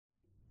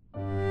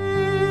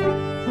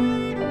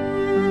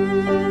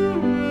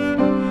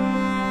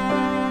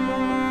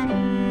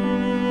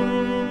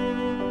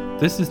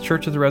This is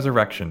Church of the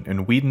Resurrection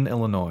in Wheaton,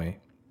 Illinois.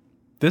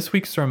 This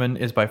week's sermon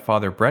is by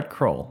Father Brett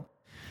Kroll.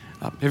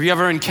 Have you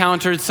ever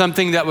encountered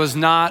something that was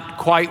not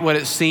quite what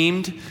it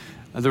seemed?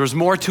 There was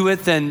more to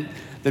it than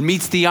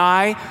meets the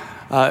eye.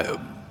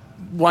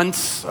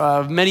 Once,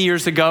 many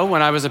years ago,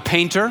 when I was a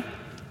painter,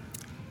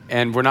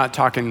 and we're not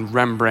talking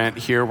Rembrandt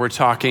here, we're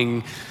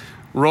talking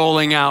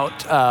rolling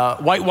out,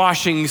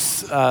 whitewashing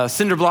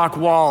cinder block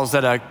walls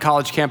at a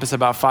college campus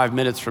about 5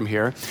 minutes from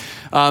here.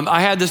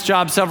 I had this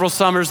job several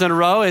summers in a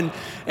row, and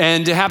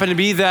it happened to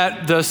be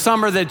that the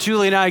summer that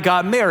Julie and I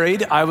got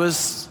married, I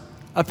was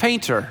a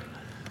painter.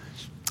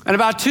 And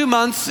about 2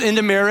 months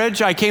into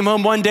marriage, I came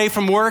home one day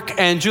from work,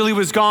 and Julie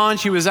was gone.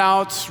 She was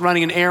out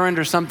running an errand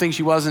or something.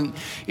 She wasn't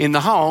in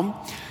the home,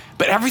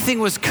 but everything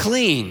was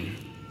clean,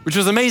 which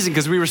was amazing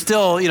because we were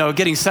still,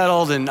 getting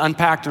settled and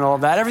unpacked and all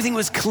of that. Everything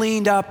was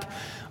cleaned up,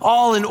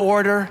 all in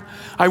order.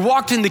 I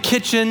walked in the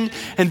kitchen,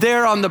 and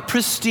there on the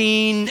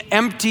pristine,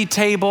 empty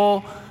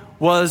table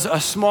was a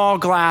small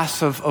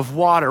glass of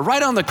water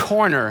right on the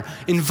corner,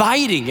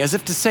 inviting, as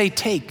if to say,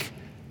 take,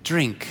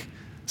 drink,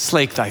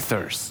 slake thy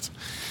thirst.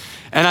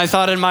 And I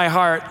thought in my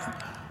heart,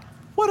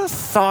 what a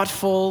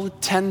thoughtful,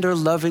 tender,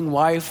 loving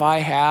wife I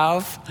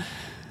have.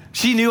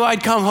 She knew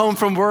I'd come home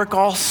from work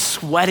all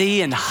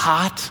sweaty and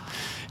hot,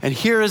 and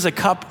here is a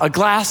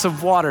glass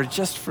of water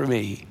just for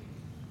me.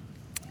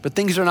 But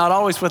things are not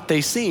always what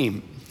they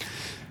seem.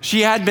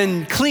 She had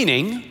been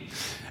cleaning,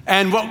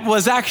 and what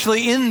was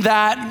actually in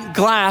that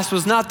glass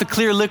was not the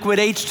clear liquid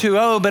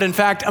H2O, but in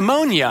fact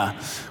ammonia,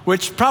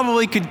 which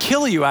probably could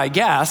kill you, I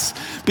guess,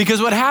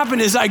 because what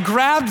happened is I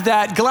grabbed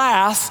that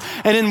glass,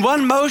 and in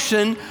one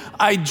motion,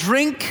 I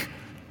drink,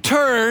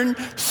 turn,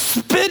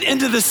 spit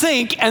into the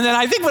sink, and then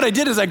I think what I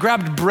did is I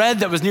grabbed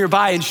bread that was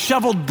nearby and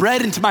shoveled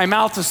bread into my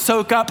mouth to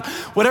soak up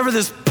whatever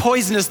this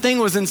poisonous thing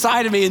was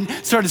inside of me and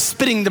started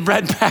spitting the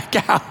bread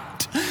back out.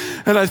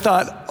 And I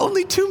thought,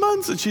 only 2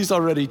 months and she's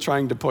already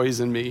trying to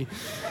poison me.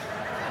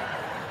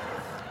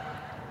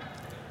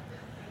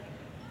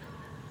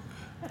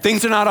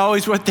 Things are not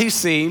always what they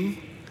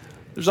seem.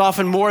 There's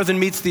often more than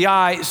meets the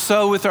eye.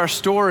 So with our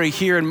story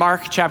here in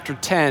Mark chapter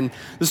 10,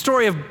 the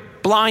story of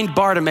blind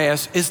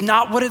Bartimaeus is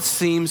not what it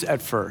seems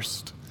at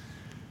first.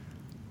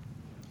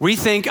 We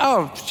think,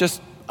 it's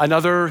just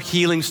another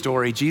healing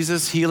story.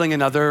 Jesus healing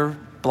another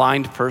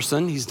blind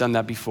person. He's done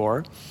that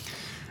before.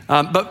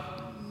 But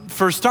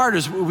for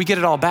starters, we get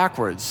it all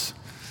backwards.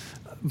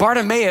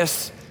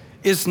 Bartimaeus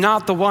is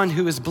not the one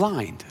who is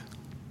blind.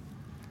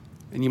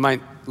 And you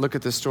might look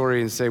at the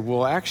story and say,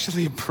 well,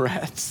 actually,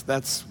 Brett,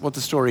 that's what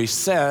the story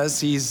says.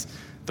 He's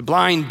the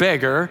blind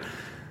beggar.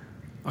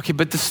 Okay,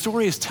 but the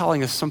story is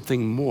telling us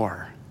something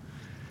more.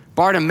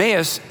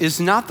 Bartimaeus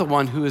is not the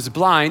one who is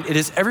blind. It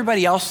is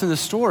everybody else in the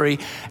story.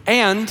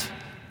 And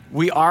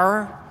we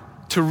are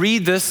to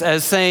read this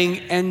as saying,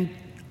 and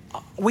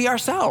we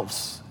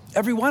ourselves,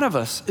 every one of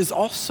us is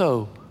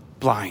also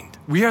blind.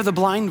 We are the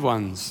blind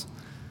ones.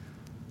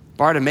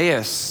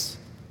 Bartimaeus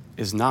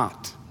is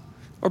not.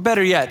 Or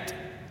better yet,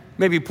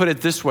 maybe put it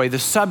this way, the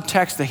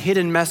subtext, the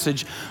hidden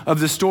message of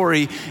the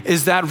story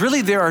is that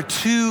really there are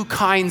two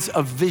kinds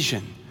of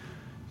vision.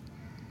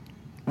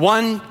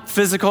 One,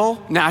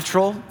 physical,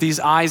 natural, these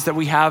eyes that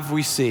we have,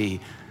 we see.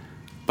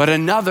 But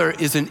another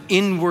is an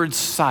inward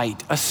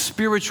sight, a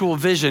spiritual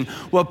vision.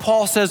 What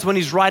Paul says when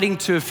he's writing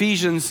to the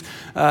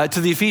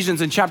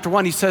Ephesians in chapter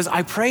 1, he says,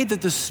 I pray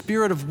that the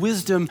spirit of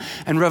wisdom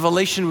and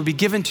revelation would be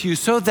given to you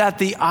so that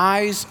the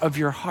eyes of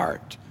your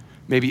heart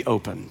may be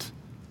opened.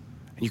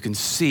 And you can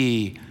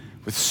see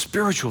with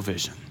spiritual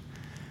vision,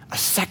 a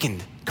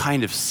second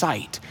kind of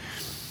sight.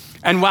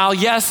 And while,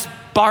 yes,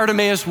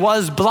 Bartimaeus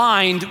was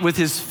blind with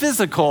his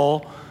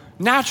physical,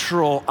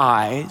 natural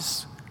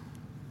eyes,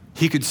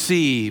 he could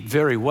see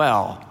very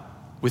well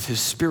with his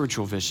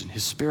spiritual vision,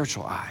 his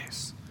spiritual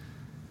eyes.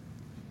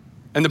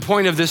 And the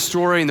point of this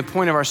story and the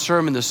point of our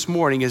sermon this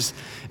morning is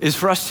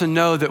for us to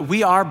know that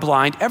we are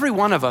blind, every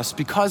one of us,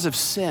 because of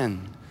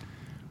sin.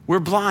 We're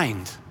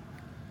blind.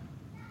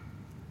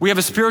 We have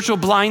a spiritual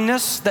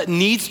blindness that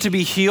needs to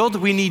be healed.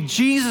 We need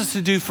Jesus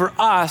to do for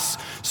us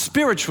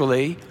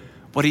spiritually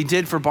what he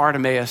did for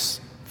Bartimaeus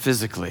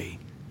physically.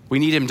 We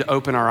need him to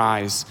open our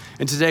eyes.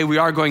 And today we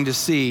are going to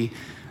see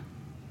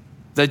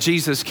that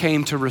Jesus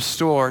came to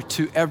restore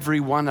to every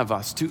one of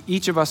us, to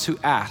each of us who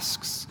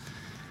asks,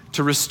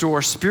 to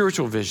restore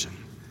spiritual vision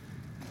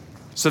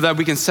so that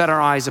we can set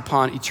our eyes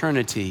upon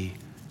eternity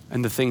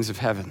and the things of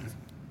heaven.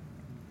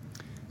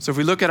 So if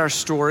we look at our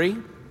story,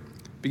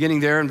 beginning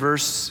there in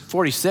verse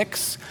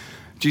 46,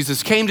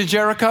 Jesus came to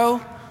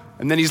Jericho,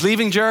 and then he's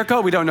leaving Jericho.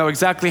 We don't know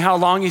exactly how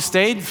long he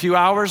stayed, a few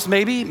hours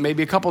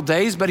maybe a couple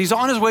days, but he's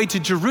on his way to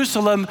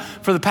Jerusalem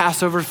for the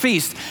Passover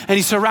feast. And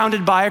he's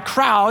surrounded by a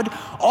crowd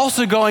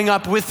also going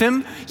up with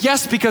him,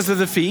 yes, because of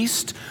the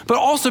feast, but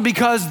also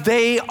because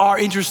they are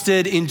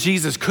interested in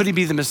Jesus. Could he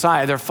be the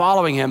Messiah? They're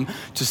following him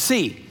to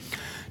see.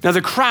 Now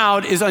the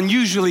crowd is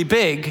unusually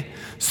big,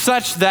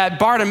 such that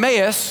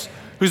Bartimaeus,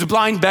 who's a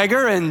blind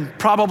beggar and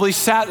probably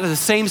sat at the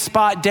same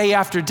spot day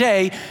after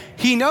day,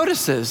 he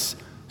notices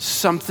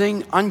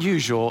something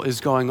unusual is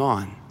going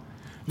on.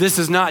 This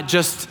is not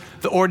just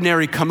the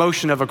ordinary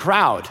commotion of a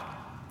crowd.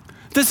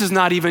 This is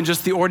not even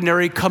just the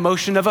ordinary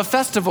commotion of a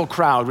festival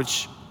crowd,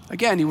 which,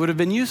 again, he would have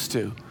been used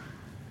to.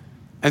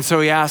 And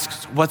so he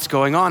asks, what's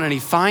going on? And he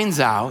finds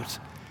out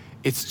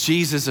it's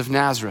Jesus of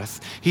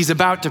Nazareth. He's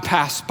about to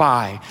pass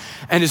by.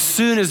 And as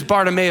soon as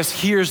Bartimaeus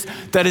hears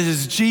that it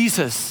is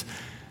Jesus,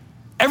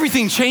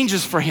 everything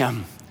changes for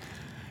him.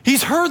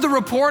 He's heard the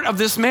report of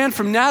this man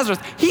from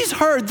Nazareth. He's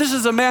heard this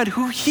is a man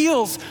who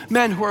heals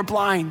men who are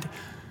blind.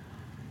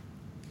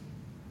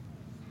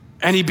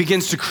 And he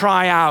begins to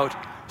cry out,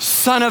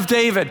 Son of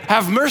David,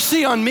 have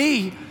mercy on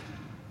me.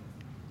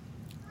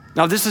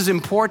 Now this is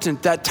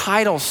important, that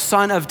title,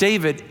 Son of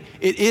David,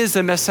 it is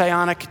a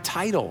messianic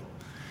title.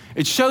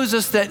 It shows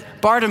us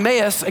that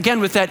Bartimaeus, again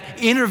with that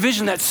inner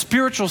vision, that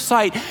spiritual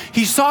sight,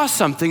 he saw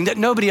something that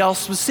nobody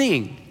else was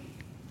seeing.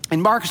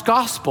 In Mark's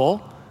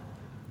gospel,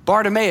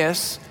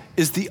 Bartimaeus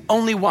is the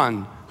only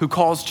one who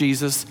calls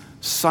Jesus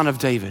Son of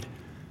David.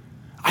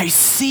 I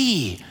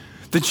see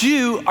that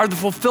you are the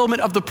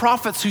fulfillment of the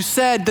prophets who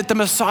said that the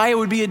Messiah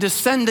would be a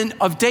descendant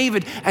of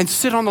David and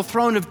sit on the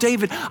throne of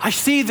David. I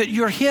see that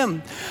you're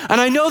him.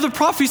 And I know the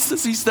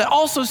prophecies that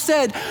also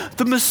said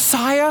the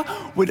Messiah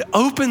would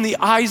open the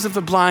eyes of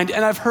the blind.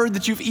 And I've heard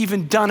that you've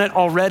even done it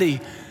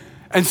already.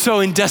 And so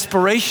in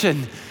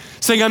desperation,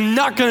 saying, I'm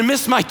not gonna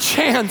miss my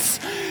chance.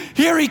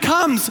 Here he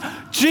comes,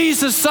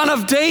 Jesus, Son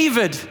of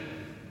David.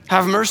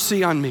 Have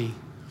mercy on me.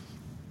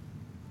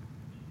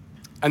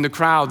 And the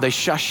crowd, they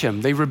shush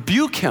him, they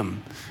rebuke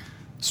him.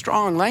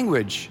 Strong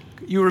language.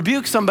 You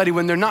rebuke somebody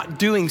when they're not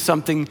doing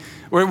something,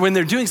 or when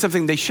they're doing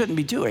something they shouldn't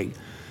be doing.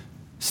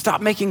 Stop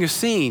making a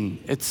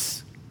scene.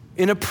 It's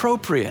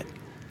inappropriate.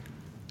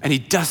 And he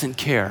doesn't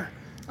care.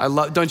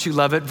 Don't you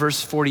love it?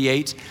 Verse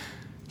 48,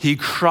 he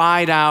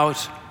cried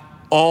out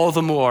all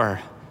the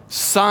more,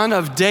 Son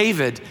of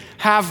David,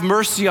 have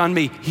mercy on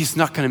me. He's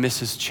not gonna miss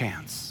his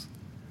chance.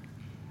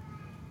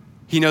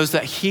 He knows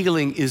that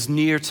healing is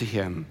near to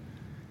him.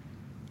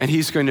 And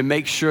he's going to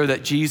make sure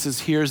that Jesus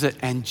hears it,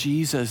 and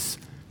Jesus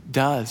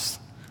does.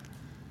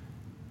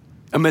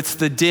 Amidst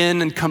the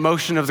din and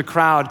commotion of the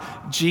crowd,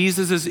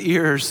 Jesus'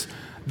 ears,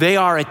 they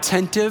are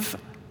attentive.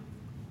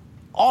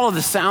 All of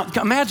the sound,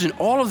 imagine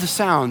all of the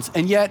sounds,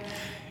 and yet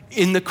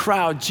in the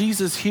crowd,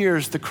 Jesus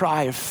hears the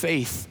cry of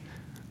faith.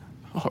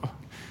 Oh,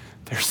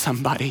 there's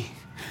somebody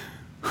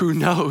who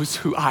knows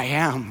who I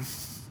am,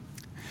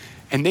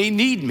 and they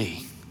need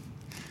me.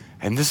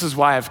 And this is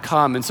why I've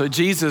come. And so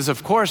Jesus,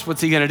 of course, what's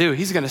he gonna do?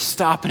 He's gonna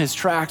stop in his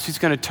tracks. He's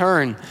gonna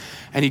turn,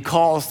 and he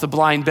calls the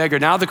blind beggar.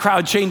 Now the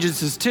crowd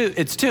changes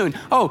its tune.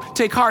 Oh,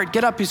 take heart,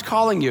 get up, he's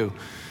calling you.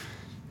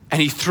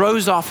 And he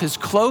throws off his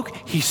cloak.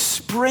 He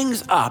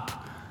springs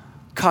up,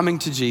 coming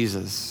to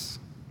Jesus.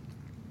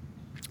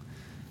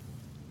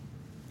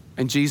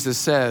 And Jesus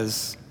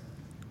says,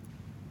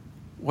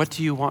 what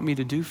do you want me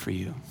to do for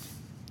you?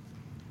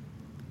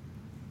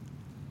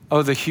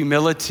 Oh, the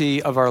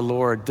humility of our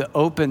Lord, the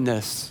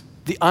openness,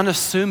 the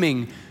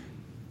unassuming,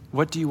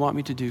 what do you want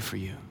me to do for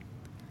you?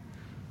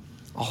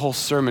 A whole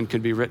sermon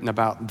could be written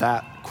about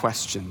that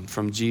question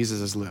from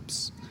Jesus'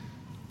 lips,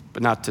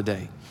 but not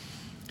today.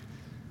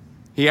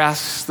 He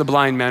asks the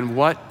blind man,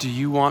 what do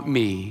you want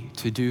me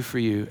to do for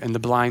you? And the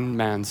blind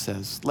man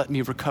says, let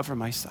me recover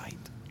my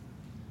sight.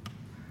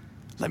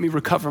 Let me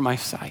recover my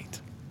sight.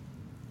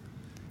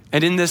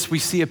 And in this, we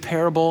see a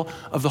parable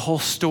of the whole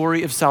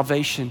story of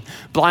salvation.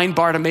 Blind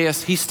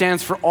Bartimaeus, he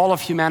stands for all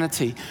of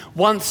humanity.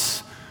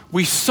 Once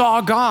we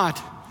saw God.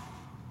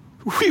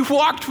 We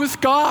walked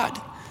with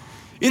God.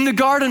 In the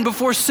garden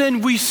before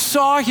sin, we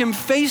saw him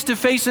face to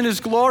face in his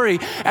glory,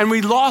 and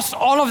we lost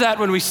all of that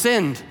when we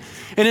sinned.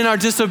 And in our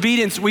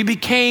disobedience, we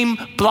became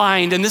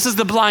blind. And this is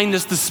the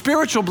blindness, the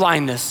spiritual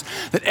blindness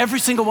that every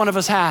single one of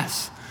us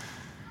has.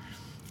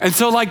 And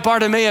so like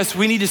Bartimaeus,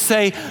 we need to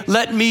say,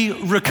 let me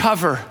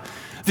recover.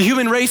 The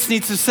human race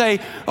needs to say,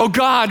 oh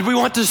God, we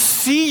want to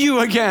see you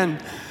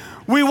again.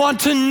 We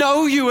want to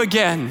know you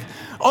again.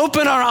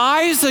 Open our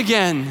eyes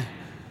again.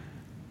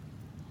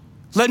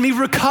 Let me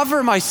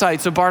recover my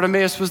sight. So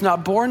Bartimaeus was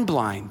not born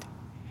blind.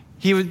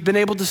 He had been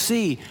able to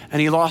see,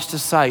 and he lost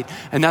his sight.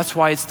 And that's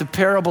why it's the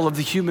parable of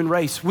the human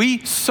race.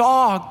 We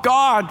saw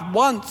God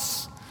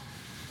once,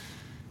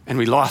 and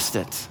we lost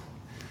it.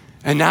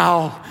 And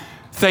now,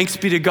 thanks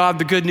be to God,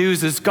 the good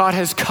news is God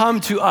has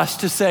come to us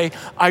to say,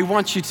 I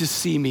want you to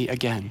see me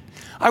again.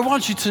 I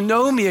want you to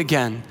know me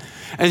again.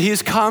 And he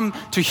has come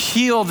to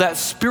heal that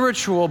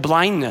spiritual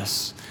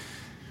blindness.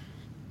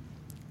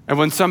 And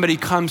when somebody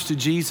comes to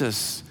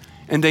Jesus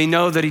and they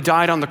know that he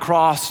died on the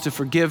cross to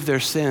forgive their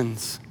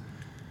sins,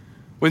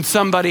 when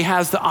somebody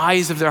has the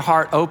eyes of their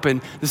heart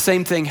open, the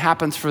same thing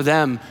happens for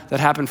them that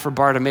happened for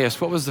Bartimaeus.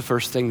 What was the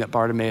first thing that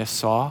Bartimaeus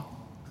saw?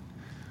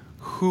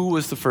 Who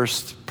was the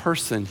first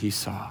person he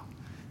saw?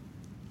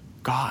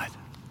 God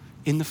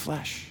in the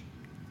flesh.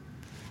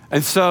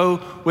 And so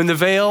when the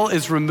veil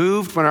is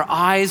removed, when our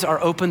eyes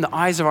are open, the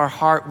eyes of our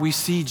heart, we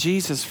see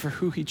Jesus for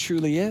who he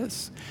truly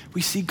is.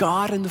 We see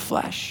God in the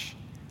flesh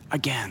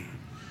again,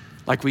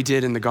 like we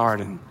did in the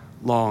garden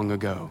long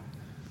ago.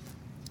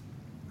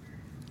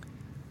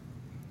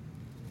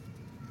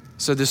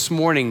 So this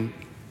morning,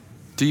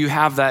 do you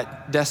have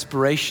that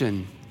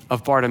desperation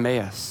of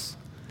Bartimaeus?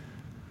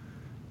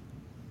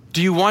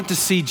 Do you want to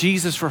see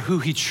Jesus for who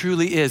he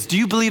truly is? Do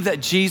you believe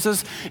that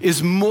Jesus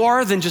is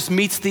more than just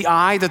meets the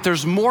eye, that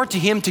there's more to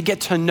him to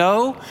get to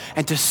know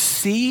and to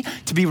see,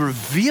 to be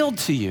revealed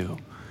to you?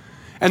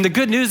 And the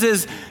good news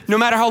is, no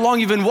matter how long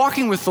you've been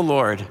walking with the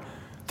Lord,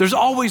 there's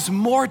always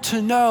more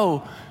to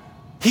know.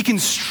 He can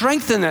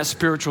strengthen that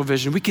spiritual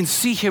vision. We can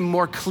see him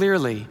more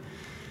clearly.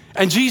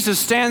 And Jesus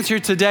stands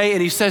here today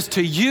and he says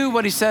to you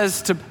what he said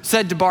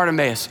to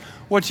Bartimaeus.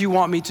 What do you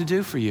want me to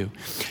do for you?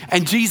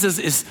 And Jesus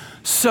is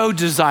so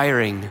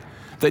desiring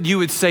that you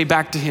would say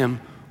back to him,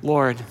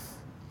 Lord,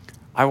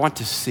 I want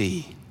to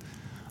see.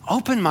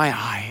 Open my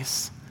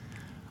eyes.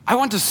 I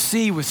want to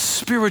see with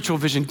spiritual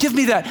vision. Give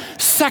me that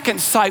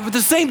second sight with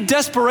the same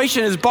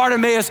desperation as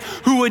Bartimaeus,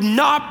 who would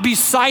not be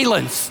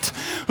silenced,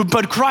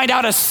 but cried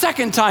out a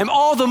second time,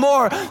 all the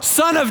more,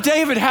 Son of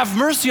David, have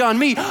mercy on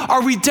me.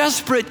 Are we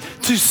desperate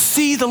to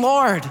see the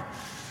Lord,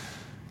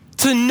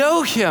 to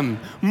know him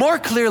more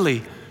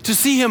clearly, to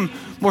see him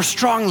more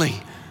strongly?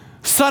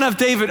 Son of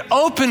David,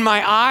 open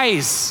my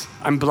eyes.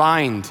 I'm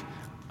blind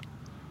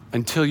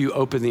until you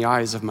open the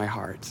eyes of my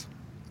heart.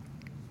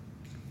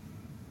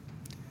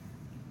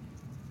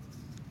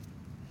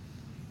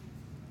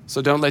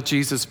 So don't let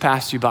Jesus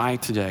pass you by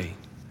today.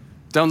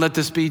 Don't let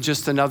this be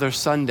just another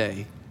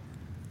Sunday.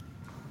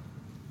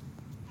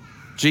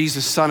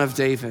 Jesus, Son of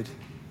David,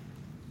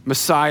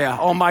 Messiah,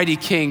 Almighty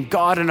King,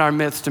 God in our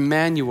midst,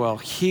 Emmanuel,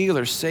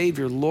 Healer,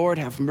 Savior, Lord,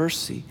 have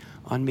mercy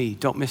on me.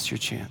 Don't miss your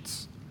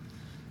chance.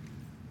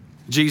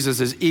 Jesus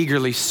is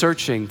eagerly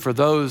searching for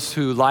those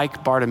who,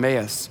 like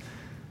Bartimaeus,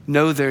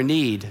 know their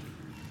need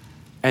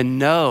and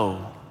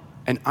know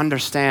and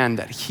understand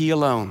that he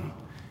alone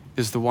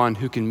is the one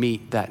who can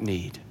meet that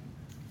need.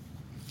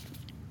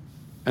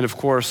 And of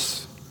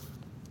course,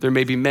 there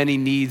may be many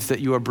needs that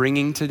you are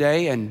bringing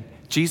today, and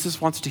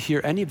Jesus wants to hear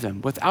any of them.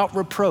 Without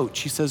reproach,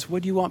 he says,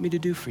 what do you want me to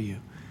do for you?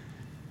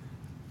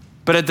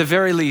 But at the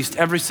very least,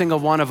 every single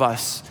one of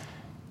us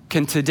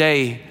can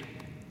today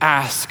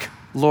ask,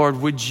 Lord,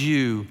 would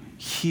you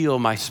heal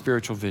my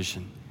spiritual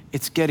vision?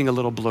 It's getting a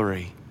little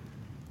blurry.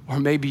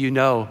 Or maybe you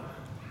know,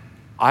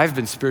 I've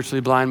been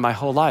spiritually blind my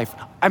whole life.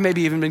 I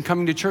maybe even been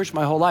coming to church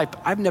my whole life.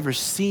 I've never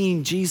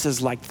seen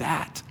Jesus like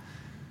that.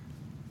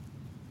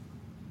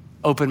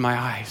 Open my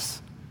eyes.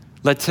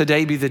 Let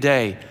today be the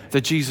day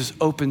that Jesus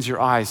opens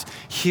your eyes,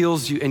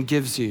 heals you, and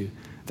gives you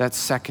that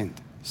second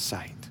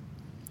sight.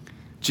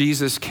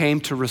 Jesus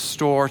came to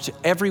restore to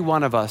every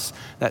one of us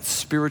that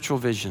spiritual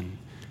vision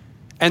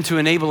and to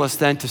enable us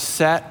then to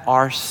set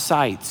our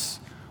sights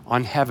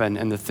on heaven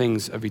and the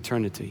things of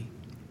eternity.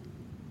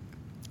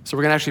 So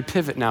we're going to actually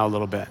pivot now a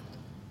little bit.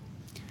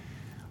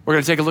 We're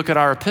going to take a look at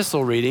our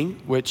epistle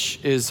reading, which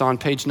is on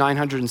page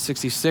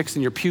 966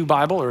 in your Pew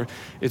Bible, or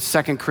it's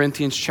 2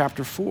 Corinthians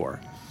chapter 4.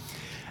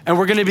 And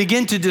we're going to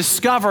begin to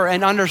discover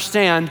and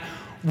understand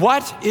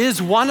what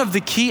is one of the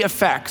key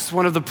effects,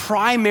 one of the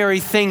primary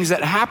things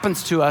that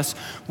happens to us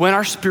when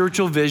our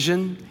spiritual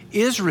vision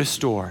is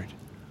restored.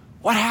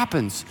 What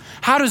happens?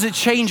 How does it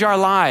change our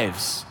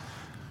lives?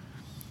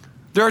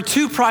 There are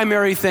two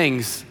primary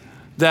things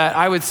that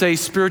I would say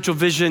spiritual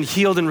vision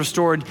healed and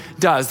restored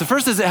does. The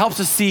first is it helps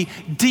us see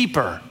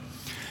deeper.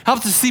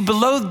 Helps us see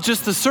below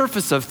just the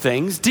surface of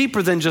things,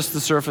 deeper than just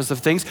the surface of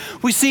things.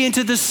 We see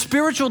into the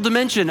spiritual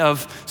dimension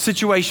of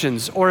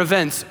situations or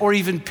events or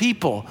even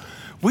people.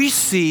 We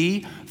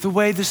see the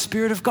way the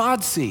Spirit of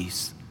God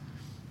sees.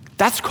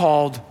 That's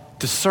called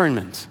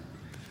discernment.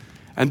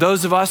 And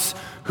those of us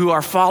who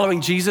are following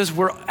Jesus,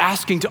 we're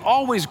asking to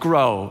always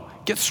grow,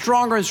 get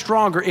stronger and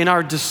stronger in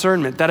our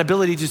discernment, that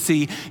ability to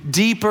see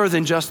deeper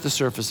than just the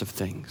surface of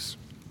things.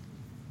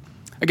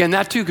 Again,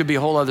 that too could be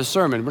a whole other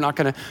sermon. We're not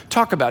going to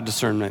talk about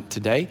discernment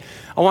today.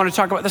 I want to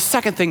talk about the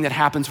second thing that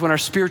happens when our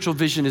spiritual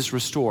vision is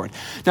restored.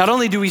 Not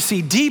only do we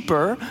see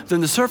deeper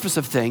than the surface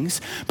of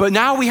things, but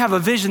now we have a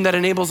vision that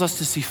enables us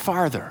to see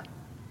farther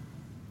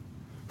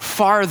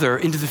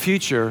into the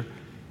future,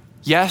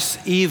 yes,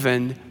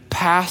 even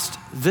past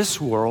this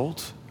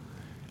world,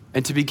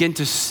 and to begin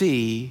to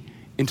see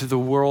into the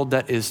world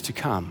that is to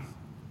come.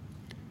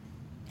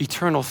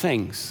 Eternal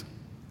things,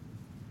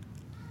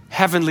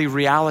 heavenly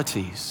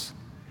realities.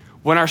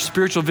 When our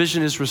spiritual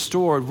vision is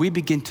restored, we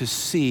begin to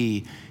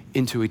see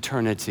into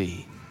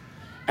eternity.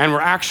 And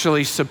we're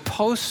actually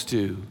supposed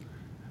to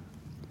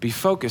be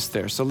focused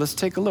there. So let's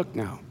take a look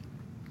now.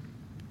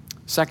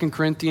 2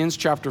 Corinthians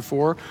chapter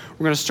 4, we're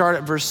going to start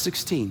at verse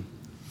 16.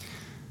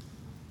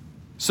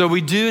 So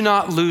we do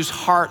not lose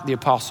heart, the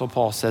Apostle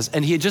Paul says.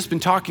 And he had just been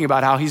talking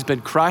about how he's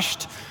been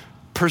crushed,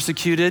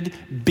 persecuted,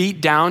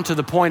 beat down to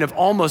the point of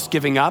almost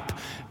giving up.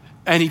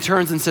 And he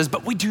turns and says,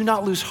 but we do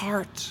not lose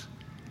heart.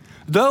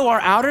 Though our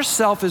outer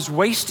self is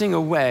wasting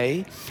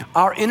away,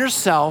 our inner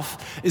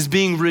self is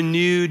being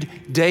renewed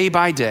day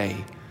by day.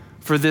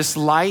 For this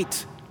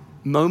light,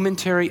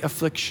 momentary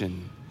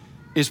affliction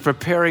is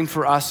preparing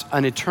for us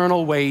an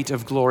eternal weight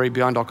of glory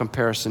beyond all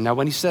comparison. Now,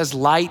 when he says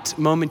light,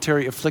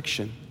 momentary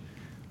affliction,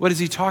 what is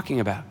he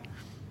talking about?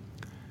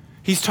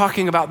 He's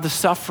talking about the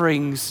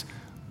sufferings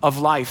of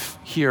life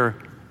here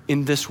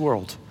in this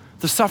world,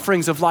 the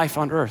sufferings of life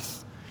on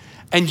earth.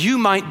 And you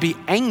might be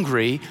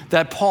angry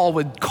that Paul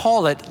would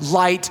call it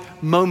light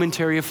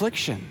momentary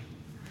affliction.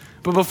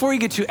 But before you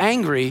get too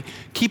angry,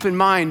 keep in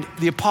mind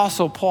the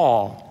Apostle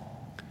Paul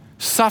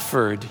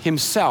suffered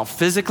himself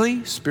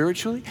physically,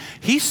 spiritually.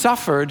 He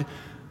suffered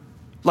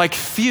like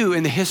few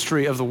in the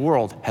history of the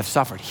world have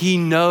suffered. He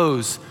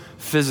knows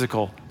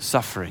physical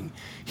suffering.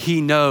 He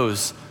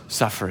knows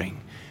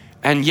suffering.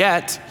 And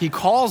yet he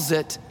calls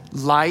it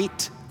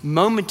light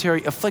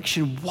momentary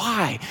affliction.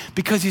 Why?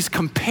 Because he's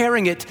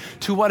comparing it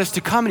to what is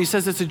to come. And he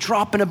says it's a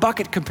drop in a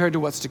bucket compared to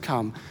what's to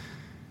come.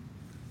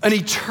 An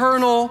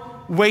eternal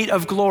weight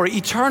of glory,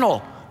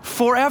 eternal,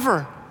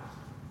 forever,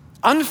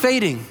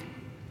 unfading,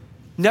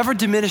 never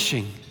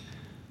diminishing,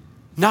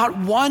 not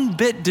one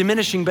bit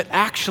diminishing, but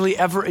actually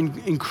ever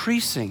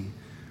increasing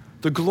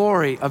the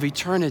glory of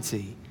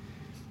eternity.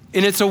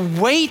 And it's a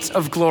weight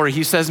of glory,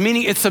 he says,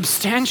 meaning it's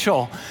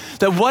substantial,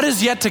 that what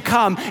is yet to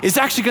come is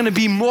actually going to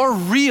be more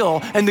real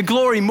and the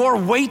glory more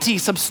weighty,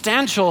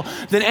 substantial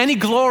than any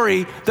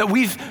glory that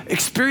we've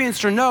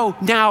experienced or know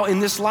now in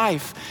this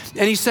life.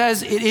 And he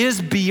says it is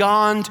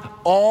beyond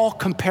all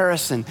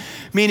comparison,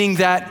 meaning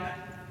that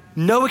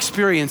no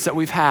experience that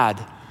we've had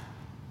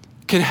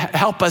can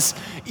help us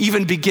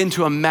even begin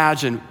to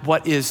imagine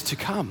what is to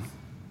come.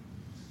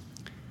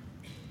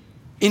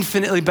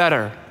 Infinitely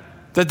better.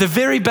 That the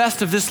very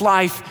best of this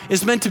life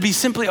is meant to be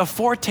simply a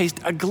foretaste,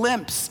 a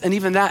glimpse, and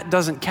even that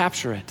doesn't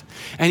capture it.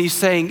 And he's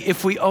saying,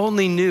 if we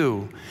only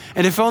knew,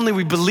 and if only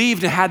we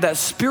believed and had that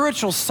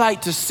spiritual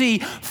sight to see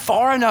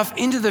far enough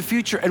into the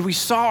future and we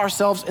saw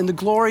ourselves in the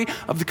glory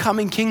of the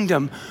coming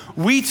kingdom,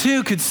 we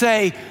too could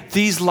say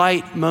these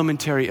light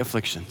momentary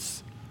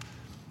afflictions.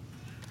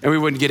 And we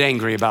wouldn't get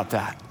angry about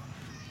that.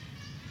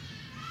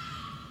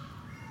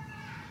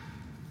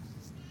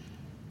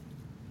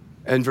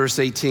 And verse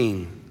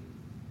 18,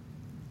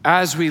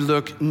 as we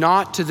look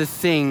not to the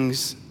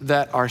things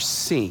that are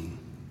seen,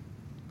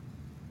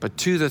 but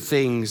to the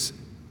things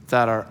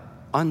that are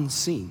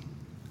unseen.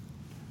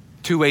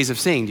 Two ways of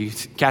seeing, do you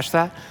catch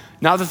that?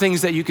 Not the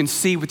things that you can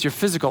see with your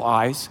physical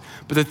eyes,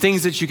 but the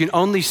things that you can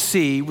only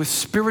see with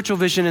spiritual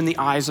vision in the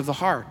eyes of the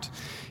heart.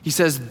 He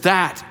says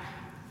that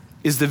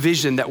is the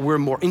vision that we're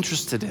more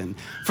interested in.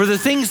 For the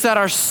things that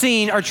are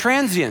seen are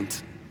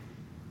transient,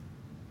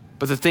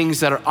 but the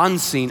things that are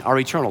unseen are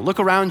eternal. Look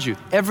around you.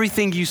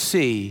 Everything you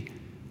see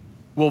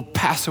will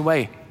pass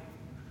away.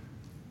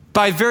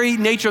 By very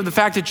nature of the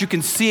fact that you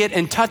can see it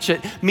and touch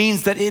it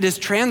means that it is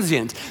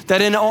transient,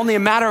 that in only a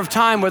matter of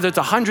time, whether it's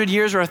 100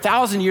 years or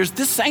 1,000 years,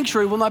 this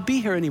sanctuary will not be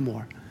here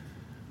anymore.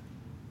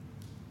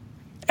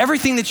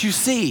 Everything that you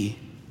see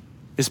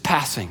is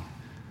passing.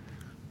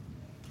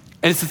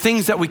 And it's the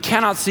things that we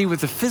cannot see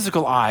with the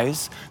physical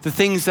eyes, the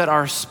things that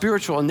are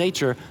spiritual in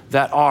nature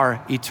that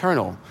are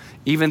eternal.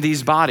 Even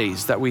these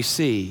bodies that we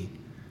see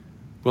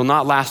will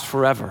not last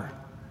forever.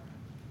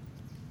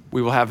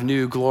 We will have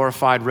new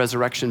glorified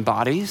resurrection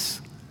bodies.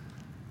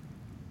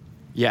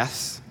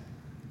 Yes,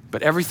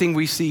 but everything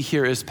we see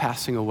here is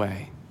passing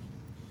away.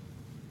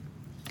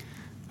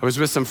 I was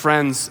with some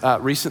friends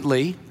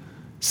recently,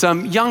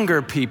 some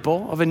younger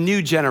people of a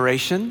new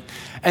generation,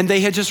 and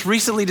they had just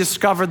recently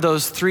discovered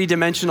those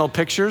three-dimensional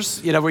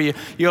pictures, where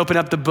you open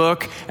up the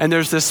book and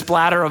there's this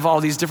splatter of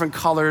all these different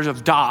colors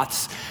of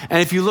dots.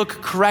 And if you look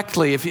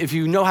correctly, if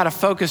you know how to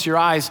focus your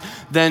eyes,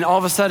 then all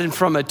of a sudden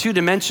from a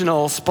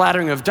two-dimensional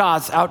splattering of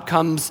dots, out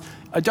comes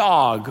a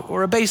dog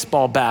or a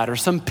baseball bat or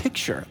some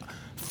picture,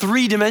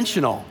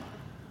 three-dimensional.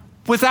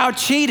 Without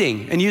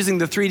cheating and using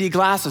the 3D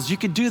glasses, you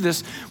could do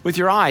this with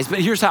your eyes, but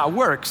here's how it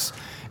works.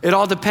 It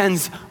all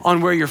depends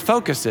on where your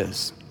focus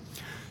is.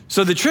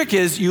 So the trick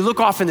is you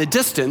look off in the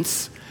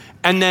distance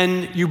and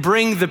then you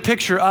bring the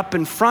picture up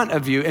in front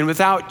of you, and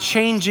without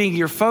changing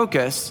your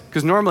focus,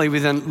 because normally we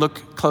then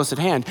look close at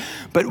hand,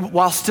 but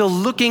while still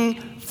looking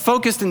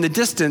focused in the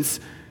distance,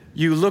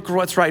 you look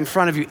what's right in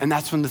front of you, and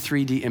that's when the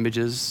 3D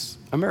images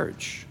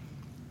emerge.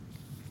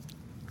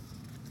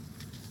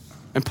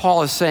 And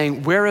Paul is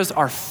saying, where is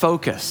our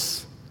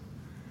focus?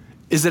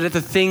 Is it at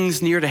the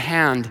things near to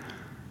hand,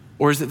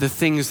 or is it the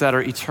things that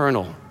are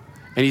eternal?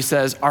 And he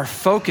says, our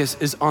focus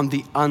is on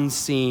the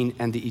unseen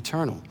and the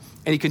eternal.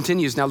 And he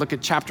continues, now look at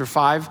chapter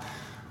 5,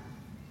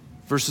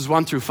 verses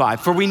 1 through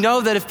 5. For we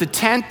know that if the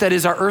tent that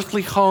is our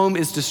earthly home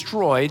is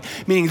destroyed,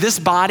 meaning this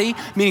body,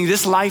 meaning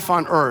this life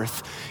on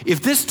earth,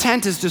 if this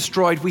tent is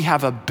destroyed, we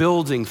have a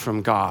building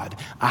from God,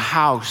 a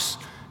house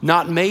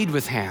not made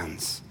with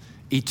hands,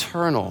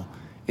 eternal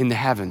in the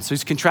heavens. So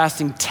he's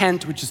contrasting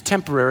tent, which is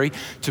temporary,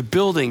 to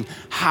building,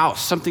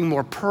 house, something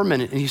more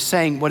permanent. And he's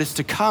saying what is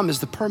to come is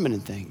the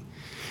permanent thing.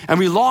 And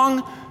we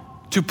long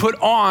to put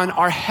on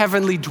our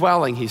heavenly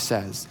dwelling, he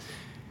says.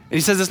 And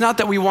he says it's not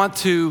that we want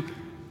to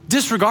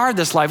disregard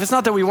this life. It's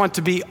not that we want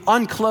to be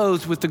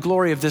unclothed with the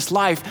glory of this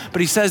life,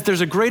 but he says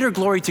there's a greater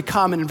glory to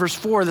come. And in verse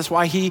 4, that's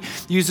why he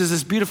uses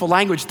this beautiful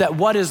language that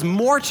what is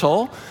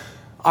mortal,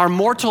 Our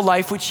mortal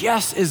life, which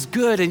yes, is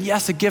good and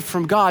yes, a gift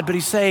from God, but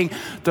he's saying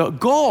the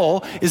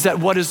goal is that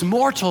what is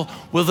mortal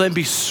will then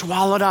be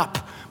swallowed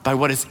up by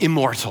what is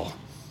immortal.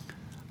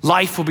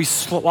 Life will be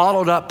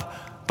swallowed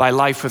up by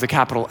life with a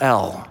capital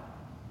L.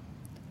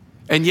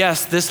 And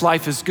yes, this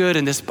life is good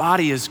and this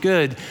body is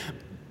good,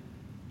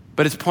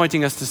 but it's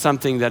pointing us to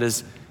something that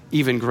is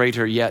even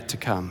greater yet to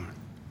come.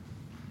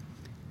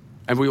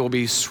 And we will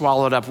be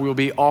swallowed up, we will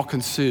be all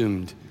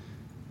consumed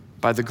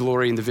by the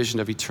glory and the vision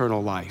of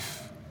eternal life.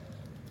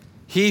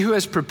 He who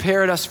has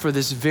prepared us for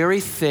this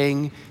very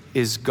thing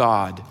is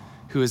God,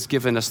 who has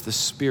given us the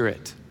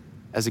Spirit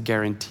as a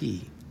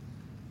guarantee.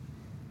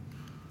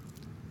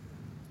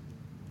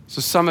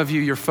 So some of you,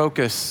 your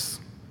focus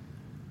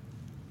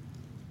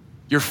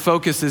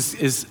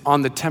is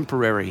on the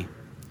temporary.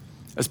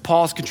 As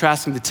Paul's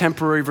contrasting the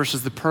temporary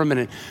versus the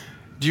permanent,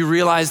 do you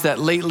realize that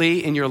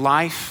lately in your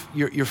life,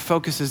 your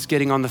focus is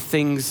getting on the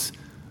things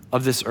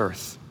of this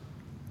earth,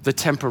 the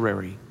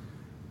temporary?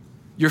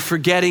 You're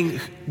forgetting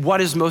what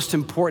is most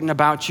important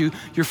about you.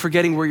 You're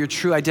forgetting where your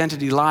true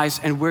identity lies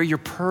and where your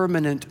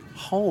permanent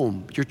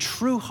home, your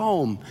true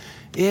home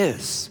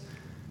is.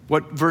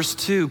 What verse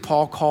 2,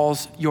 Paul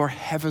calls your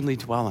heavenly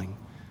dwelling.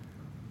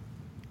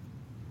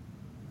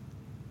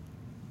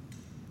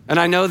 And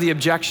I know the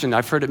objection,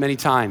 I've heard it many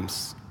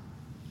times.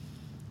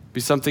 It'd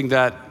be something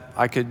that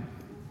I could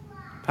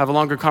have a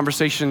longer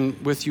conversation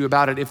with you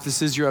about it if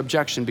this is your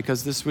objection,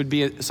 because this would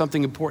be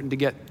something important to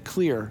get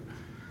clear.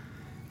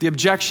 The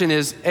objection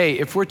is, hey,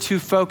 if we're too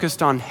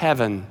focused on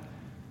heaven,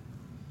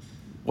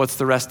 what's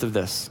the rest of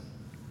this?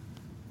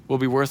 We'll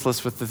be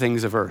worthless with the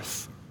things of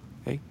earth.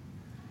 Okay?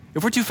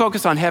 If we're too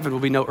focused on heaven,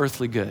 we'll be no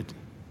earthly good.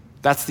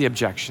 That's the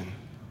objection.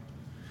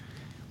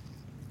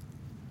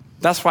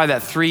 That's why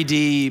that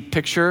 3D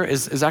picture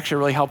is actually a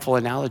really helpful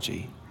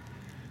analogy.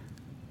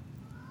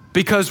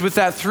 Because with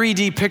that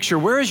 3D picture,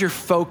 where is your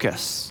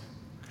focus?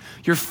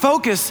 Your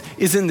focus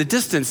is in the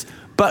distance.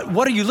 But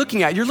what are you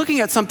looking at? You're looking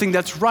at something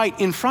that's right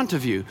in front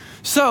of you.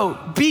 So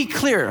be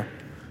clear.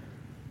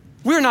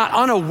 We're not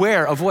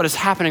unaware of what is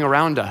happening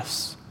around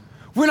us.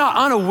 We're not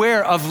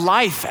unaware of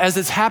life as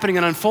it's happening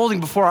and unfolding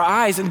before our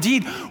eyes.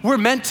 Indeed, we're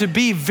meant to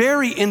be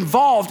very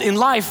involved in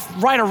life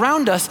right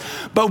around us,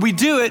 but we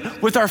do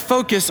it with our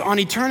focus on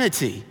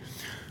eternity.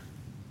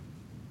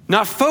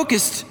 Not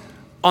focused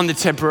on the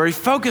temporary,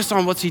 focused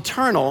on what's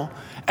eternal,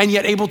 and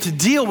yet able to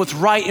deal with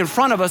right in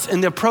front of us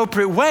in the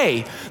appropriate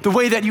way, the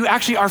way that you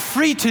actually are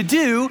free to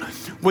do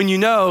when you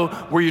know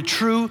where your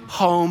true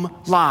home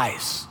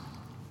lies.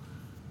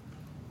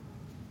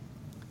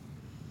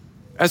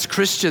 As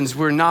Christians,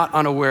 we're not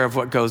unaware of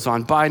what goes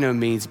on, by no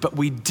means, but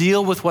we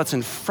deal with what's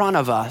in front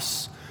of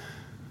us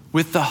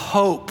with the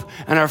hope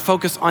and our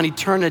focus on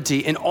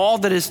eternity and all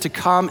that is to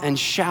come and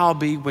shall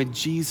be when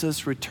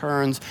Jesus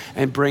returns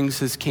and brings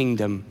his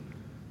kingdom.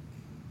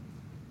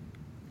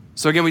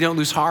 So again, we don't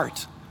lose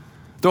heart.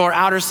 Though our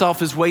outer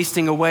self is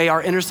wasting away,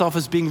 our inner self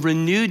is being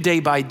renewed day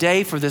by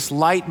day, for this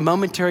light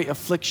momentary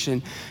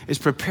affliction is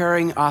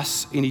preparing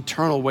us in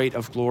eternal weight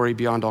of glory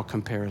beyond all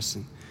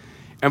comparison.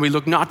 And we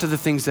look not to the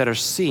things that are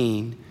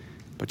seen,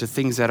 but to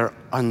things that are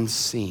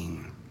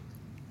unseen.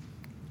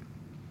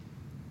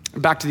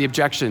 Back to the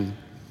objection.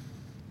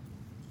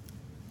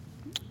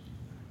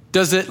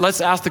 Let's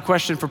ask the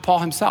question for Paul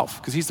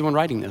himself, because he's the one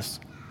writing this.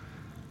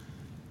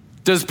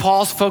 Does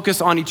Paul's focus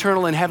on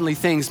eternal and heavenly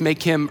things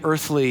make him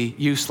earthly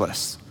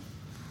useless?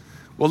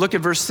 Well, look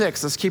at verse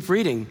 6. Let's keep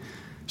reading.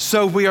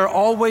 So we are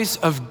always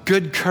of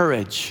good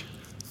courage.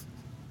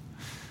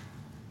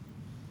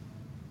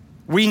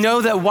 We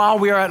know that while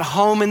we are at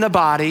home in the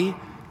body,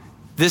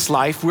 this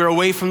life, we're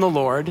away from the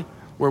Lord,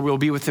 where we'll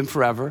be with him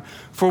forever.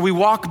 For we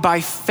walk by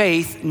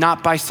faith,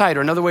 not by sight.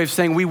 Or another way of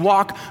saying, we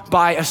walk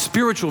by a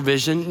spiritual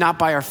vision, not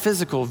by our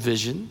physical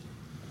vision.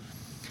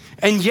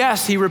 And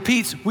yes, he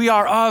repeats, we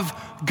are of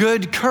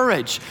good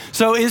courage.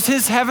 So is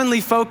his heavenly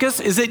focus,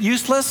 is it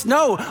useless?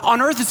 No,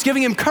 on earth it's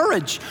giving him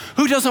courage.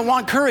 Who doesn't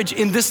want courage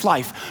in this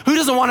life? Who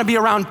doesn't want to be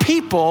around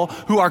people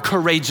who are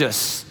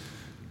courageous?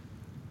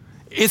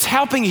 It's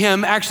helping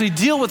him actually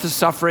deal with the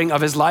suffering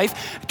of his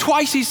life.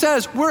 Twice he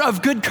says, we're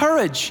of good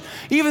courage.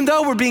 Even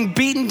though we're being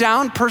beaten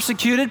down,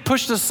 persecuted,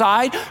 pushed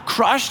aside,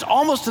 crushed,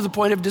 almost to the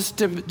point of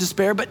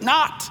despair, but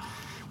not.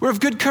 We're of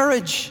good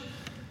courage.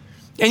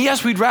 And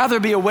yes, we'd rather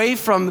be away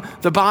from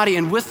the body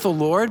and with the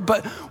Lord,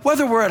 but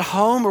whether we're at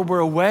home or we're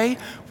away,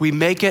 we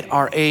make it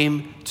our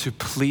aim to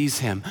please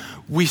him.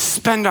 We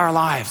spend our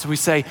lives. We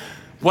say,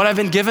 what I've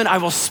been given, I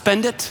will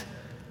spend it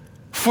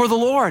for the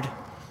Lord.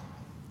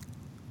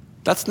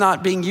 That's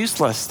not being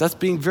useless. That's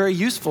being very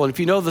useful. And if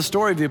you know the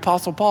story of the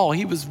Apostle Paul,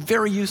 he was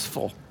very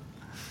useful.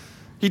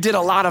 He did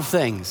a lot of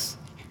things.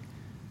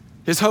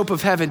 His hope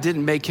of heaven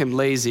didn't make him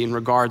lazy in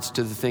regards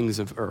to the things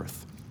of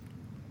earth.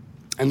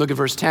 And look at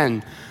verse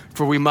 10.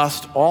 For we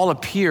must all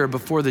appear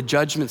before the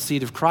judgment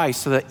seat of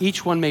Christ so that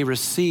each one may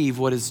receive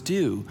what is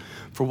due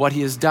for what he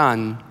has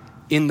done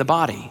in the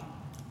body,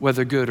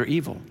 whether good or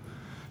evil.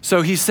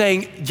 So he's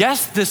saying,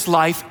 yes, this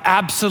life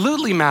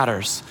absolutely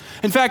matters.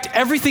 In fact,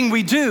 everything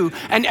we do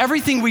and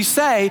everything we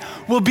say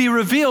will be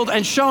revealed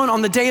and shown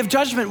on the day of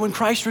judgment when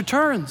Christ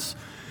returns.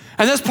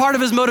 And that's part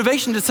of his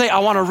motivation to say, I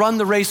want to run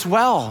the race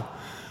well.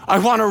 I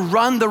want to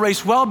run the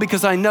race well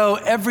because I know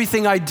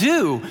everything I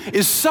do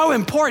is so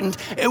important,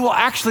 it will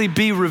actually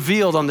be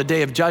revealed on the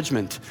day of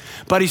judgment.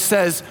 But he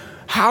says,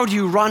 how do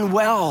you run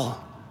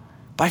well?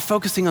 By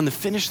focusing on the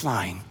finish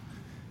line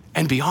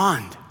and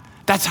beyond.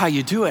 That's how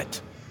you do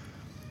it.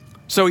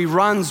 So he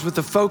runs with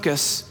the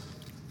focus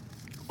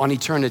on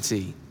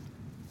eternity,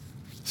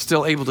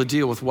 still able to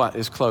deal with what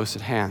is close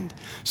at hand.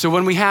 So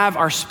when we have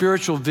our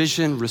spiritual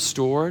vision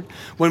restored,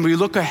 when we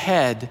look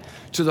ahead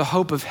to the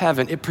hope of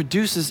heaven, it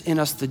produces in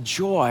us the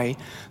joy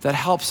that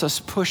helps us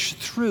push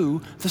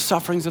through the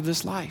sufferings of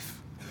this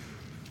life.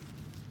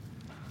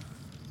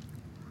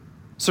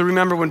 So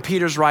remember when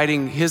Peter's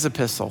writing his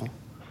epistle,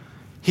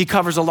 he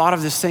covers a lot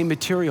of this same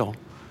material.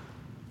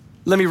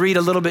 Let me read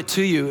a little bit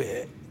to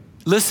you.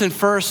 Listen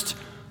first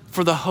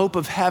for the hope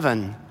of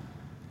heaven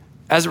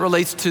as it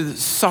relates to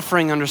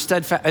suffering under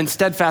and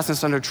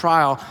steadfastness under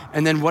trial,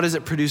 and then what does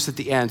it produce at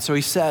the end? So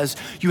he says,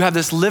 you have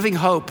this living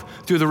hope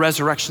through the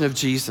resurrection of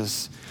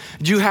Jesus.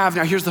 You have,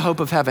 now here's the hope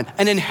of heaven,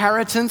 an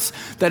inheritance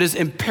that is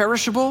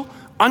imperishable,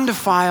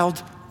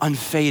 undefiled,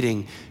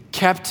 unfading,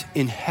 kept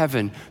in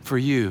heaven for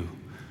you.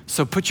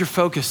 So put your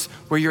focus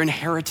where your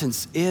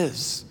inheritance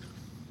is.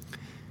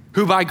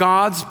 Who by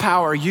God's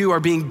power, you are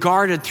being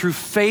guarded through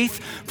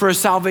faith for a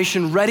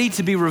salvation ready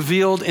to be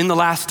revealed in the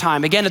last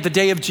time. Again, at the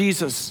day of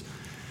Jesus.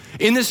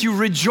 In this you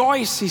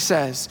rejoice, he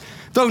says.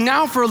 Though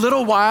now for a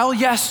little while,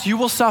 yes, you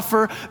will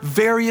suffer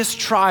various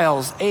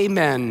trials.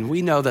 Amen.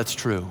 We know that's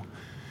true.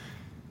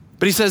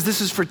 But he says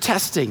this is for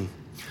testing,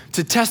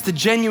 to test the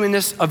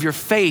genuineness of your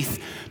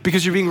faith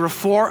because you're being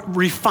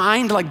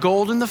refined like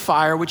gold in the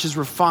fire, which is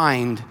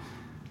refined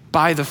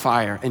by the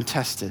fire and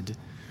tested.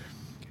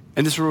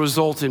 And this will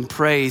result in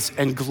praise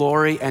and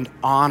glory and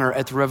honor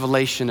at the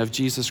revelation of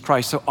Jesus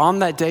Christ. So on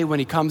that day when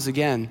he comes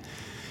again,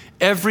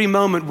 every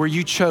moment where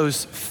you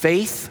chose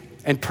faith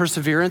and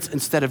perseverance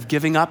instead of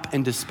giving up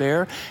and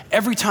despair,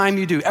 every time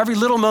you do, every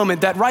little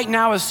moment that right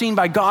now is seen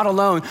by God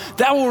alone,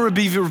 that will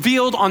be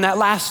revealed on that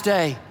last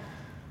day.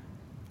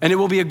 And it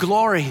will be a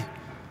glory,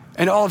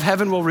 and all of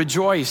heaven will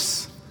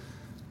rejoice.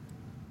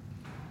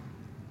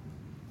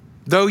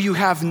 Though you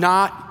have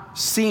not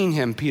seen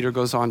him, Peter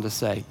goes on to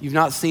say, you've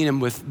not seen him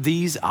with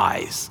these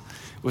eyes,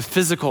 with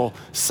physical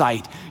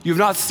sight. You've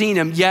not seen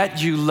him,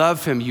 yet you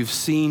love him. You've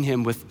seen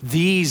him with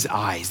these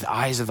eyes, the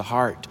eyes of the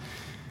heart.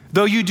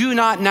 Though you do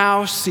not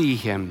now see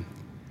him,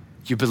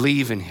 you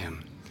believe in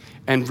him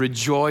and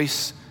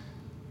rejoice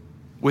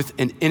with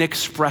an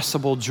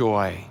inexpressible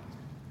joy,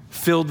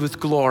 filled with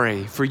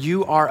glory, for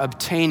you are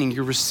obtaining,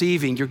 you're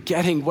receiving, you're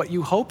getting what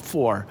you hope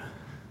for,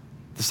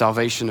 the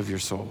salvation of your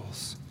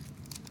souls.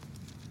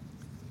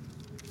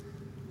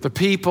 The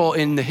people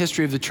in the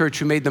history of the church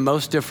who made the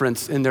most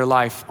difference in their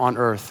life on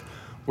earth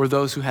were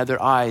those who had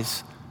their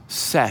eyes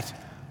set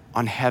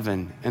on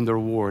heaven and the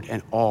reward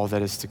and all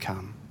that is to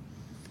come.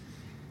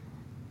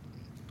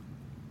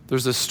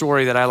 There's a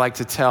story that I like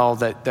to tell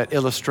that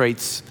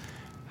illustrates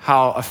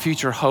how a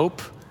future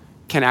hope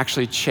can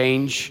actually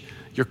change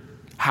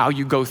how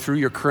you go through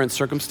your current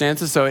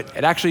circumstances. So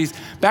it actually is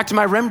back to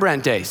my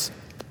Rembrandt days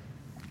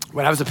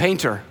when I was a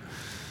painter.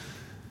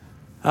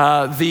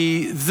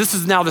 This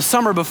is now the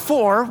summer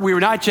before. We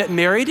were not yet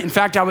married. In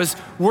fact, I was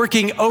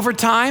working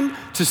overtime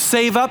to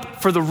save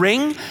up for the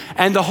ring.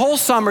 And the whole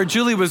summer,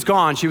 Julie was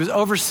gone. She was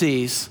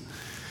overseas.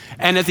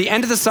 And at the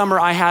end of the summer,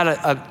 I had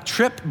a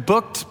trip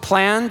booked,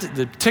 planned.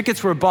 The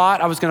tickets were bought.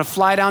 I was going to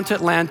fly down to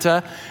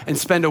Atlanta and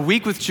spend a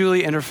week with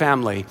Julie and her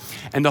family.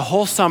 And the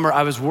whole summer,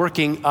 I was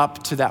working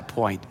up to that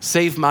point.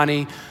 Save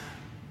money.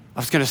 I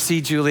was going to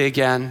see Julie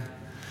again.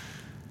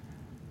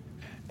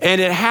 And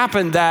it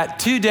happened that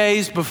 2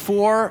 days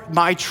before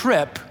my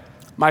trip,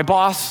 my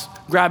boss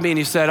grabbed me and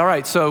he said, all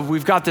right, so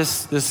we've got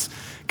this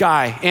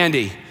guy,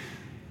 Andy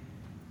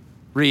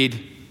Reid,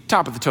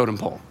 top of the totem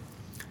pole.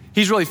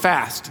 He's really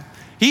fast.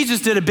 He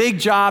just did a big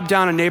job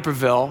down in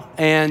Naperville.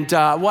 And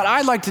what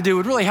I'd like to do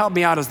would really help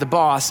me out as the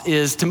boss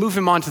is to move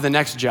him on to the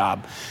next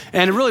job.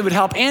 And it really would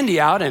help Andy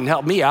out and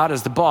help me out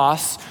as the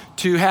boss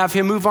to have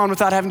him move on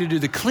without having to do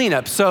the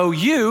cleanup. So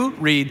you,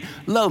 Reid,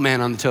 low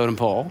man on the totem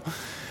pole,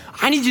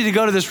 I need you to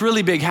go to this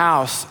really big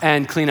house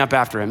and clean up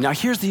after him. Now,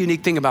 here's the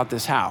unique thing about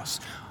this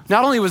house.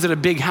 Not only was it a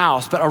big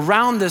house, but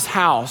around this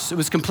house, it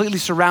was completely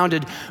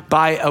surrounded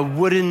by a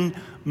wooden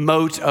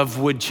moat of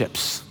wood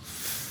chips.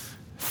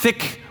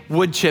 Thick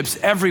wood chips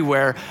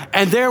everywhere.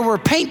 And there were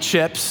paint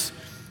chips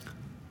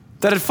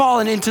that had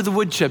fallen into the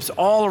wood chips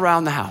all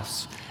around the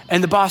house.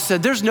 And the boss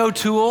said, there's no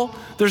tool,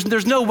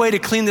 there's no way to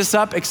clean this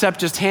up except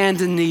just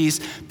hands and knees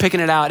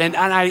picking it out. And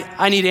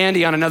I need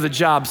Andy on another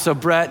job. So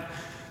Brett,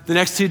 the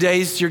next 2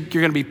 days, you're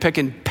going to be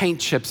picking paint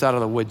chips out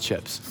of the wood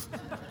chips.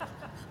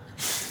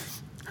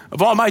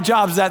 Of all my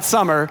jobs that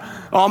summer,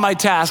 all my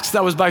tasks,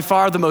 that was by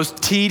far the most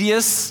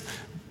tedious,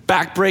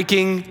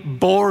 backbreaking,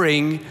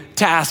 boring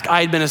task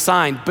I had been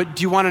assigned. But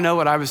do you want to know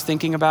what I was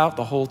thinking about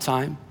the whole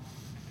time?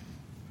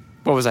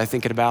 What was I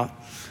thinking about?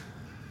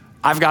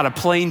 I've got a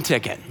plane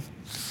ticket.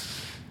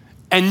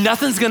 And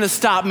nothing's gonna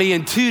stop me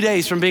in 2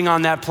 days from being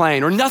on that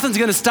plane, or nothing's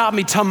gonna stop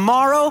me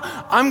tomorrow.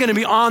 I'm gonna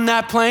be on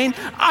that plane.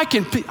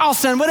 I'll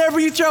send whatever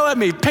you throw at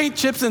me, paint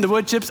chips into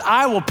wood chips.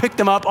 I will pick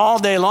them up all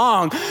day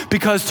long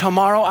because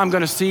tomorrow I'm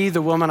gonna see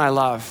the woman I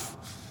love.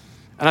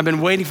 And I've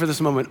been waiting for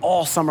this moment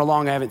all summer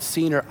long. I haven't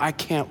seen her. I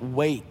can't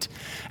wait.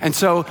 And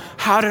so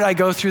how did I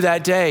go through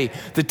that day?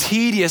 The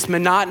tedious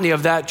monotony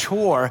of that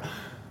chore,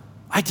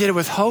 I did it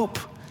with hope.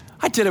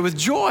 I did it with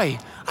joy.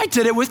 I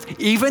did it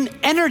with even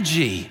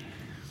energy.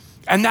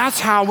 And that's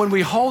how, when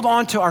we hold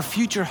on to our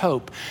future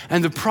hope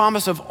and the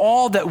promise of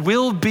all that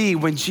will be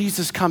when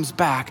Jesus comes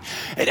back,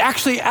 it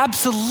actually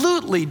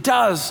absolutely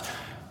does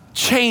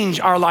change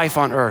our life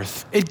on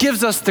earth. It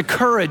gives us the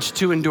courage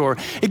to endure.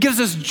 It gives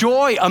us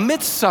joy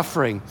amidst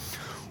suffering.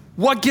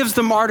 What gives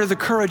the martyr the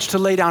courage to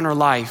lay down her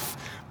life,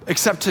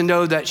 except to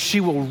know that she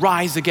will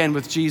rise again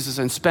with Jesus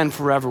and spend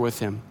forever with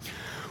him?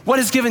 What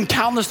has given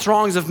countless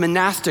throngs of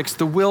monastics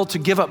the will to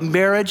give up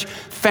marriage,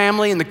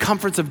 family, and the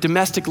comforts of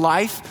domestic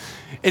life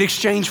in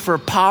exchange for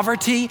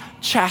poverty,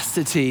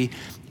 chastity,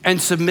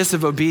 and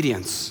submissive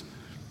obedience?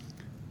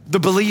 The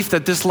belief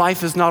that this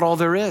life is not all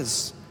there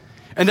is,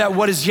 and that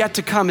what is yet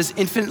to come is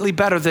infinitely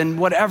better than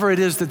whatever it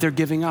is that they're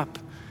giving up.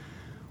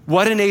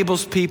 What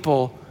enables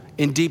people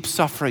in deep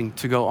suffering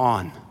to go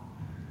on,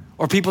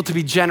 or people to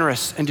be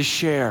generous and to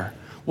share?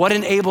 What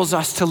enables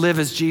us to live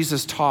as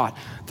Jesus taught?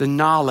 The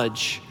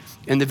knowledge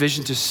and the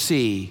vision to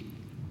see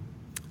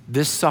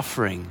this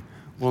suffering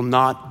will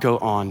not go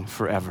on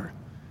forever.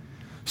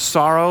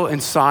 Sorrow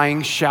and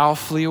sighing shall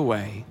flee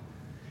away,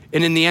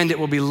 and in the end it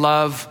will be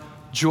love,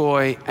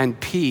 joy, and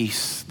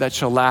peace that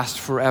shall last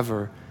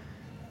forever,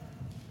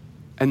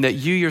 and that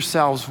you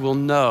yourselves will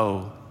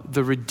know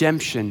the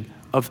redemption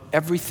of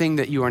everything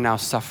that you are now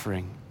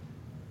suffering.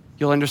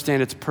 You'll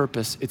understand its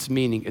purpose, its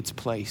meaning, its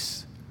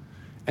place,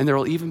 and there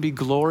will even be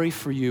glory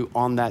for you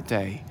on that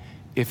day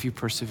if you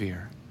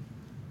persevere.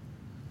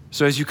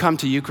 So as you come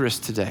to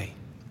Eucharist today,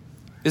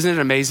 isn't it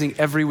amazing?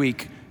 Every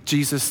week,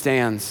 Jesus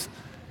stands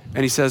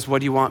and he says, what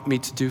do you want me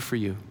to do for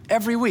you?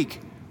 Every week,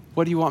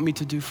 what do you want me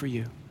to do for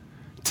you?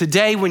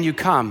 Today, when you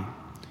come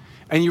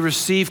and you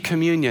receive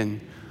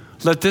communion,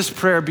 let this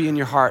prayer be in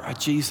your heart. Oh,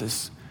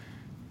 Jesus,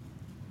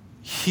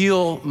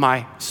 heal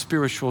my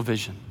spiritual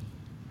vision.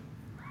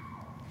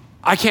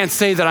 I can't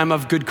say that I'm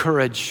of good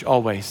courage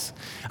always.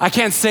 I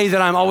can't say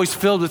that I'm always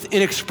filled with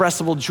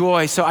inexpressible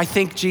joy. So I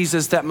think,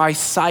 Jesus, that my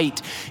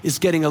sight is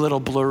getting a little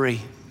blurry.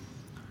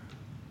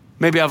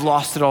 Maybe I've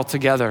lost it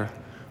altogether.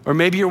 Or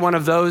maybe you're one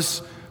of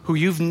those who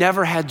you've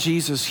never had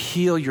Jesus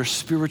heal your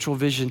spiritual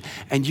vision,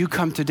 and you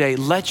come today.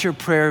 Let your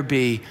prayer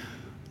be,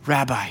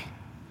 Rabbi,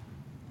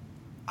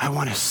 I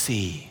want to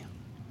see.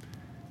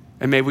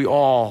 And may we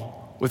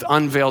all, with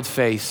unveiled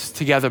face,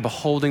 together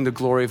beholding the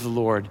glory of the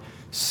Lord,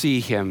 see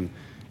him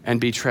and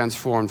be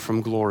transformed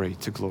from glory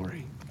to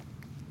glory.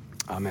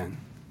 Amen.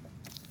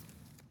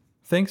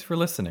 Thanks for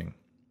listening.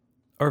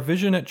 Our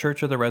vision at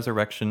Church of the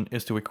Resurrection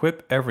is to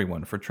equip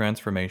everyone for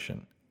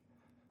transformation.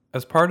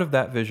 As part of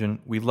that vision,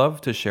 we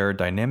love to share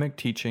dynamic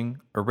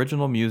teaching,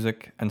 original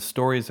music, and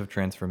stories of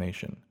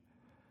transformation.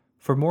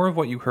 For more of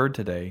what you heard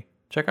today,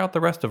 check out the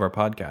rest of our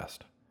podcast.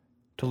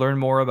 To learn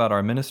more about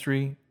our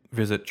ministry,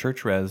 visit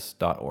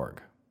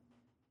churchres.org.